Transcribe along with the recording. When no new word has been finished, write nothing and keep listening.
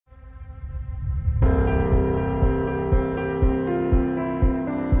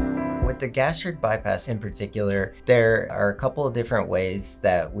the gastric bypass in particular, there are a couple of different ways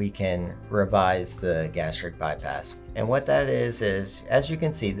that we can revise the gastric bypass. And what that is, as you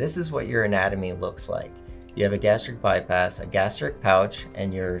can see, this is what your anatomy looks like. You have a gastric bypass, a gastric pouch,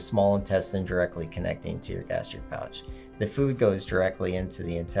 and your small intestine directly connecting to your gastric pouch. The food goes directly into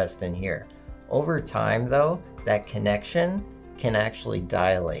the intestine here. Over time though, that connection can actually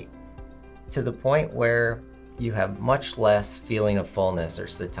dilate to the point where you have much less feeling of fullness or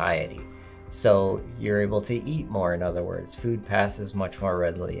satiety. So you're able to eat more, in other words. Food passes much more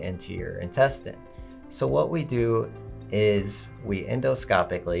readily into your intestine. So what we do is we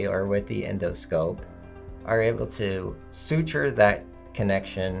endoscopically, or with the endoscope, are able to suture that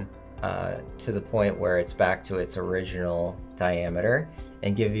connection to the point where it's back to its original diameter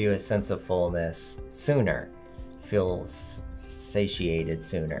and give you a sense of fullness sooner, feel satiated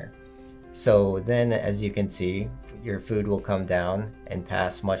sooner. So then, as you can see, your food will come down and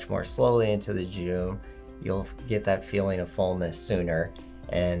pass much more slowly into the jejunum. You'll get that feeling of fullness sooner,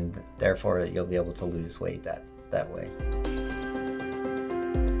 and therefore you'll be able to lose weight that way.